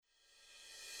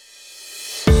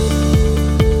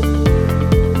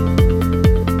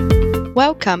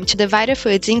Welcome to the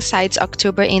VitaFoods Insights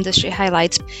October Industry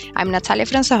Highlights. I'm Natalia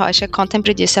França Rocha, content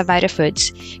producer at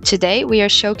VitaFoods. Today, we are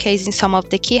showcasing some of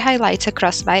the key highlights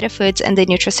across VitaFoods and the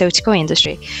nutraceutical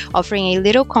industry, offering a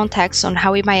little context on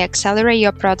how we might accelerate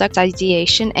your product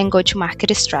ideation and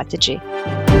go-to-market strategy.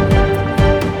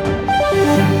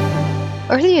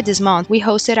 Earlier this month, we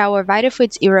hosted our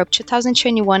VitaFoods Europe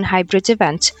 2021 hybrid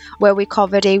event, where we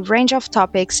covered a range of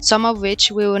topics, some of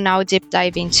which we will now deep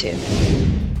dive into.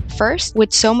 First,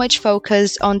 with so much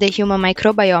focus on the human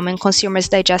microbiome and consumers'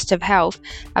 digestive health,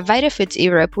 at VitaFoods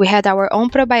Europe, we had our own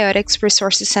Probiotics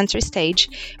Resources Center stage,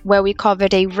 where we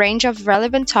covered a range of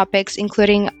relevant topics,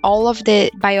 including all of the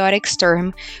biotics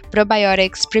term,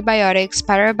 probiotics, prebiotics,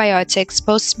 parabiotics,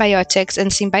 postbiotics,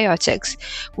 and symbiotics.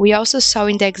 We also saw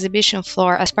in the exhibition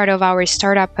floor, as part of our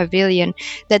startup pavilion,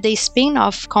 that the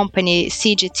spin-off company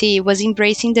CGT was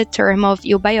embracing the term of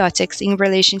eubiotics in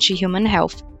relation to human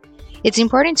health. It's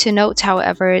important to note,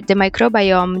 however, the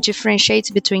microbiome differentiates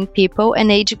between people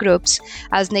and age groups,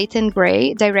 as Nathan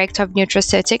Gray, Director of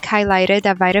Nutraceutic, highlighted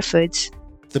at VitaFoods.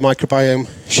 The microbiome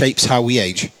shapes how we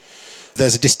age.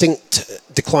 There's a distinct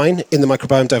decline in the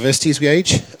microbiome diversity as we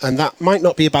age, and that might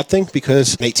not be a bad thing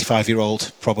because an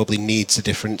 85-year-old probably needs a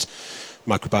different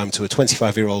microbiome to a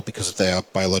 25-year-old because they are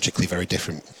biologically very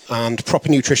different. And proper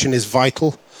nutrition is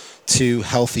vital to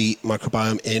healthy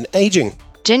microbiome in aging.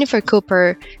 Jennifer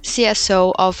Cooper,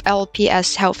 CSO of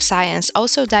LPS Health Science,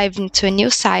 also dived into new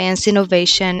science,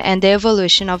 innovation, and the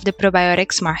evolution of the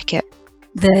probiotics market.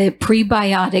 The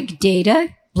prebiotic data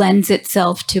lends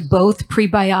itself to both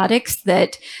prebiotics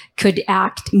that could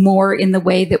act more in the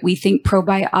way that we think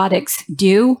probiotics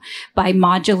do by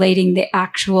modulating the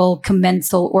actual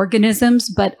commensal organisms,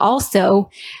 but also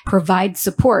provide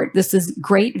support. This is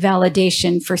great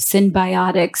validation for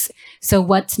symbiotics. So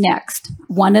what's next?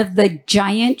 One of the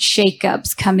giant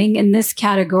shakeups coming in this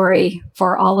category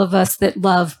for all of us that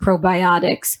love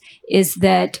probiotics is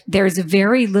that there's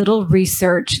very little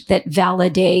research that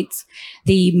validates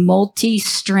the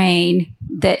multi-strain,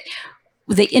 that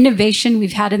the innovation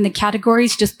we've had in the category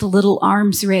is just a little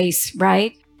arms race,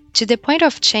 right? To the point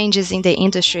of changes in the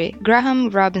industry, Graham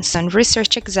Robinson,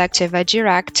 research executive at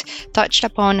Direct, touched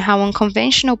upon how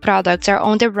unconventional products are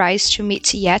on the rise to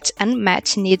meet yet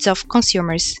unmet needs of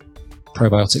consumers.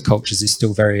 Probiotic cultures is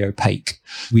still very opaque.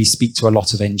 We speak to a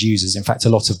lot of end users. In fact, a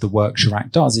lot of the work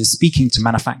Charac does is speaking to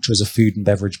manufacturers of food and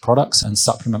beverage products and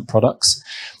supplement products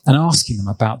and asking them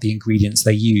about the ingredients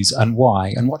they use and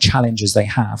why and what challenges they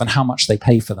have and how much they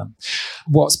pay for them.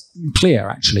 What's clear,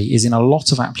 actually, is in a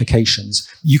lot of applications,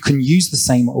 you can use the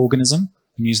same organism,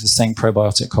 you can use the same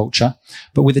probiotic culture,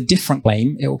 but with a different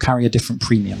claim, it will carry a different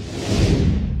premium.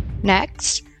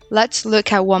 Next, let's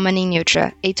look at Women in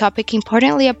Nutra, a topic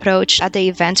importantly approached at the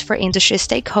event for industry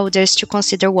stakeholders to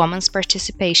consider women's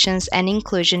participations and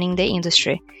inclusion in the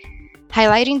industry.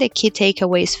 Highlighting the key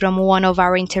takeaways from one of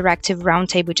our interactive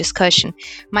roundtable discussion,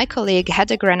 my colleague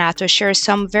Heather Granato shares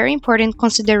some very important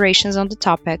considerations on the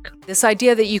topic. This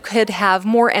idea that you could have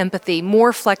more empathy,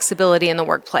 more flexibility in the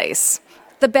workplace.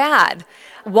 The bad,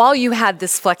 while you had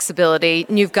this flexibility,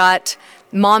 you've got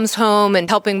mom's home and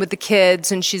helping with the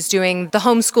kids, and she's doing the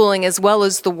homeschooling as well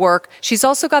as the work. She's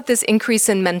also got this increase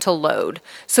in mental load.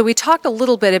 So we talked a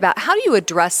little bit about how do you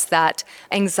address that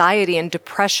anxiety and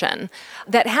depression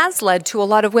that has led to a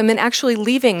lot of women actually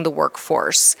leaving the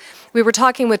workforce. We were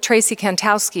talking with Tracy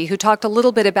Kantowski, who talked a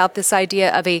little bit about this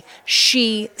idea of a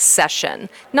she session,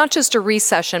 not just a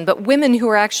recession, but women who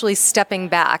are actually stepping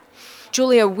back.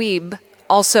 Julia Wiebe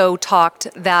also talked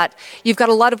that you've got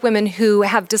a lot of women who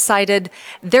have decided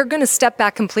they're going to step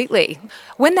back completely.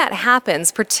 When that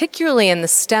happens, particularly in the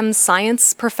STEM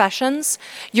science professions,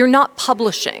 you're not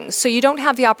publishing, so you don't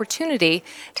have the opportunity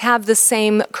to have the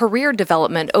same career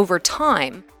development over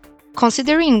time.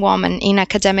 Considering women in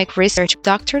academic research,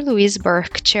 Dr. Louise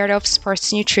Burke, Chair of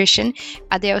Sports Nutrition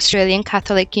at the Australian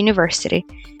Catholic University,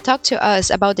 talked to us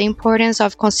about the importance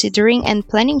of considering and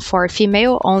planning for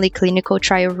female-only clinical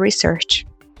trial research.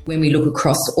 When we look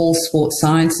across all sports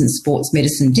science and sports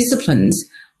medicine disciplines,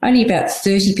 only about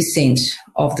 30%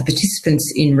 of the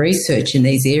participants in research in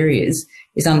these areas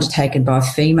is undertaken by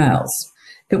females.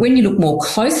 But when you look more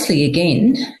closely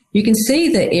again, you can see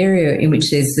the area in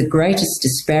which there's the greatest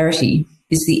disparity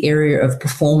is the area of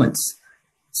performance.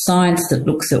 Science that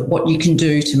looks at what you can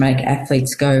do to make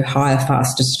athletes go higher,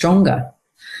 faster, stronger.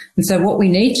 And so what we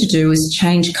need to do is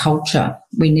change culture.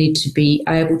 We need to be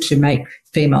able to make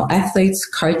female athletes,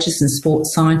 coaches and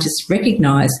sports scientists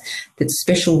recognise that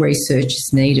special research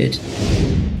is needed.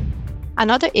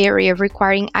 Another area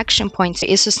requiring action points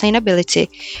is sustainability.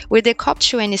 With the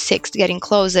COP26 getting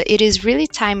closer, it is really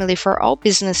timely for all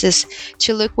businesses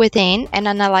to look within and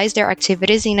analyze their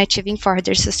activities in achieving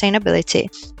further sustainability.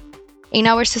 In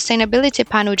our sustainability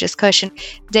panel discussion,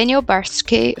 Daniel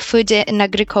Barsky, Food and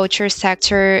Agriculture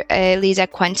Sector Lead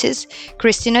at Quantis,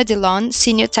 Christina Dillon,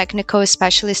 Senior Technical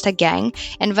Specialist at Gang,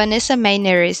 and Vanessa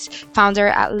Mayneris, founder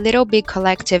at Little Big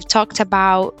Collective, talked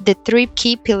about the three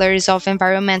key pillars of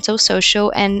environmental,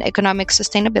 social, and economic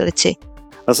sustainability.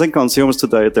 I think consumers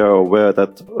today, they are aware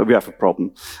that we have a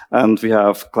problem and we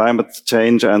have climate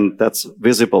change, and that's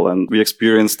visible and we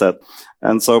experience that.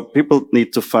 And so people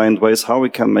need to find ways how we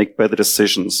can make better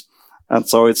decisions. And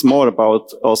so it's more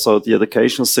about also the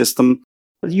education system.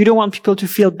 You don't want people to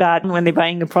feel bad when they're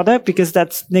buying a product because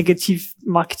that's negative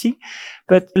marketing.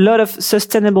 But a lot of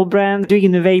sustainable brands doing it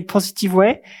in a very positive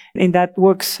way, and that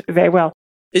works very well.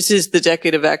 This is the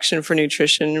decade of action for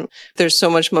nutrition. There's so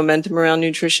much momentum around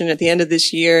nutrition. At the end of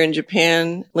this year in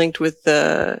Japan, linked with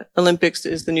the Olympics,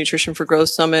 is the Nutrition for Growth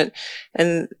Summit.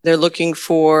 And they're looking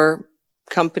for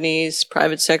companies,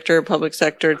 private sector, public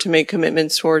sector, to make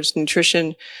commitments towards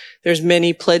nutrition. There's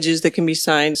many pledges that can be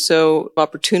signed. So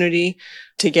opportunity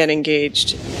to get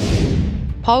engaged.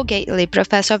 Paul Gately,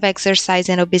 professor of exercise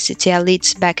and obesity at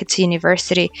Leeds Beckett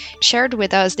University, shared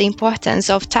with us the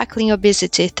importance of tackling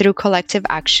obesity through collective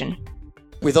action.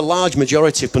 With a large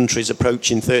majority of countries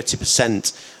approaching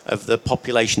 30% of the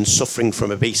population suffering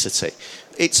from obesity,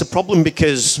 it's a problem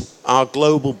because our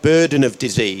global burden of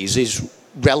disease is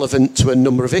relevant to a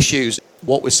number of issues.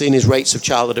 What we're seeing is rates of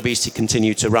childhood obesity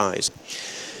continue to rise.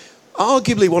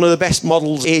 Arguably, one of the best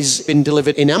models is been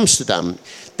delivered in Amsterdam.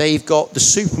 They've got the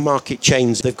supermarket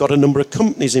chains. They've got a number of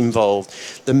companies involved.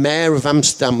 The mayor of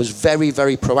Amsterdam was very,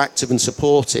 very proactive and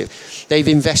supportive. They've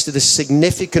invested a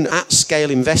significant at-scale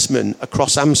investment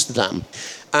across Amsterdam.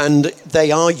 And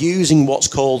they are using what's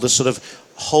called a sort of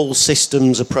whole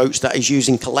systems approach that is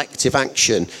using collective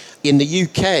action. In the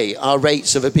UK, our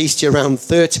rates of obesity are around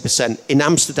 30%. In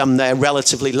Amsterdam, they're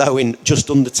relatively low, in just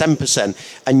under 10%.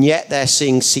 And yet they're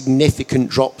seeing significant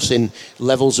drops in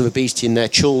levels of obesity in their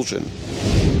children.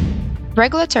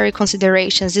 Regulatory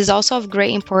considerations is also of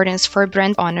great importance for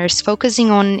brand owners. Focusing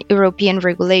on European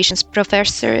regulations,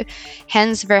 Professor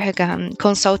Hans Verhagen,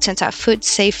 consultant at Food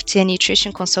Safety and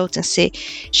Nutrition Consultancy,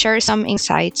 shares some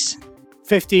insights.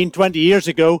 15, 20 years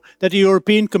ago, that the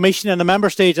European Commission and the member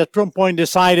states at some point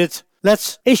decided,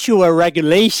 let's issue a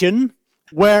regulation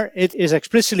where it is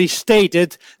explicitly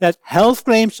stated that health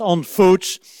claims on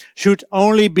foods should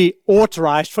only be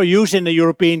authorized for use in the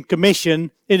European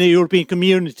Commission, in the European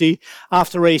community,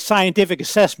 after a scientific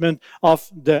assessment of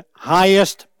the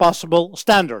highest possible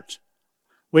standard,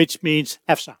 which means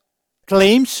EFSA.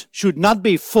 Claims should not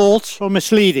be false or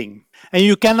misleading. And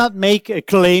you cannot make a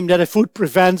claim that a food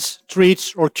prevents,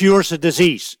 treats, or cures a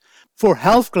disease. For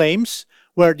health claims,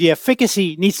 where the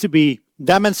efficacy needs to be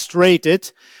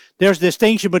demonstrated, there's a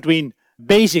distinction between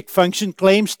basic function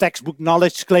claims, textbook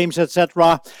knowledge claims,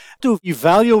 etc. To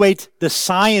evaluate the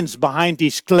science behind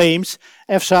these claims,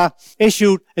 EFSA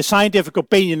issued a scientific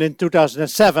opinion in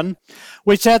 2007,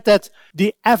 which said that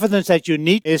the evidence that you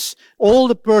need is all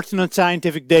the pertinent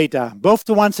scientific data, both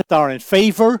the ones that are in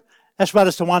favor as well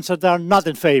as the ones that are not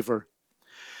in favor.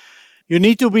 You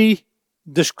need to be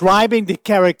describing the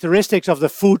characteristics of the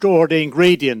food or the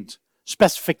ingredient,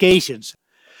 specifications.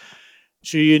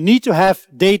 So you need to have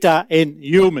data in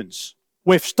humans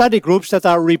with study groups that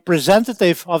are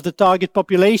representative of the target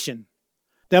population.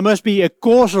 There must be a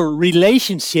causal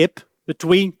relationship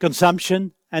between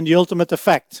consumption and the ultimate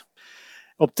effect,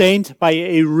 obtained by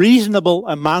a reasonable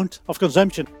amount of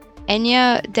consumption.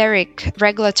 Anya Derrick,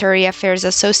 Regulatory Affairs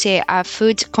Associate at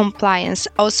Food Compliance,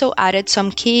 also added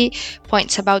some key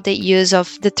points about the use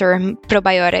of the term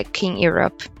probiotic in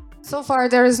Europe. So far,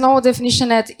 there is no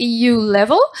definition at EU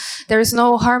level. There is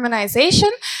no harmonization.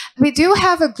 We do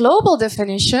have a global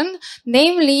definition,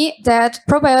 namely that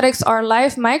probiotics are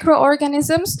live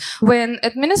microorganisms. When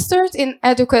administered in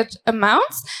adequate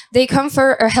amounts, they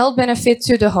confer a health benefit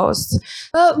to the host.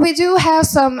 But we do have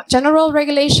some general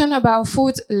regulation about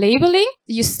food labeling.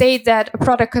 You state that a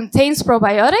product contains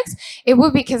probiotics, it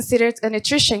would be considered a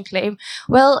nutrition claim.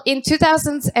 Well, in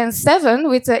 2007,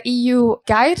 with the EU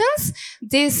guidance,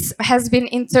 this has been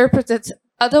interpreted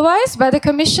otherwise by the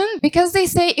Commission, because they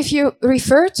say if you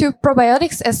refer to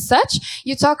probiotics as such,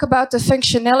 you talk about the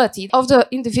functionality of the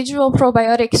individual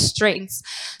probiotic strains.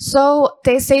 So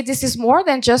they say this is more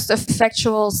than just a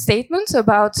factual statement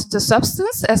about the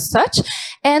substance as such,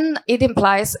 and it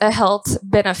implies a health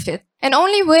benefit. And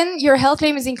only when your health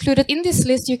claim is included in this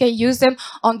list, you can use them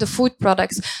on the food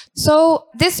products. So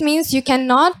this means you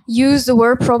cannot use the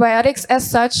word probiotics as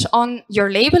such on your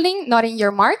labeling, not in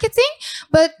your marketing,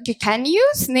 but you can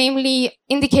use, namely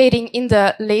indicating in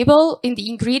the label, in the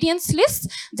ingredients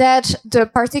list, that the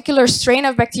particular strain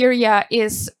of bacteria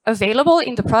is available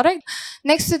in the product.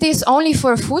 Next to this, only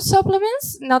for food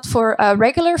supplements, not for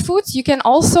regular foods, you can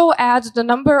also add the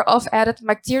number of added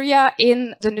bacteria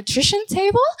in the nutrition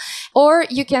table. Or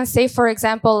you can say, for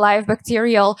example, live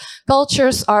bacterial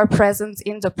cultures are present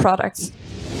in the products.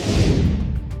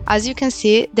 As you can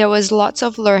see, there was lots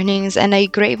of learnings and a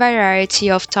great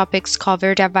variety of topics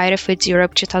covered at VitaFoods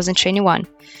Europe 2021.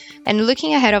 And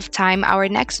looking ahead of time, our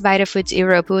next VitaFoods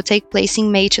Europe will take place in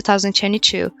May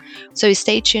 2022. So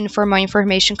stay tuned for more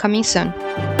information coming soon.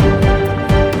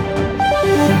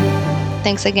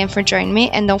 Thanks again for joining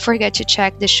me, and don't forget to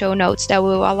check the show notes that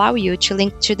will allow you to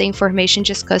link to the information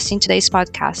discussed in today's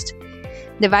podcast.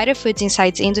 The VitaFoods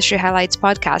Insights Industry Highlights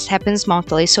podcast happens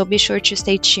monthly, so be sure to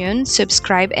stay tuned,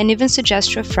 subscribe, and even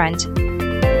suggest to a friend.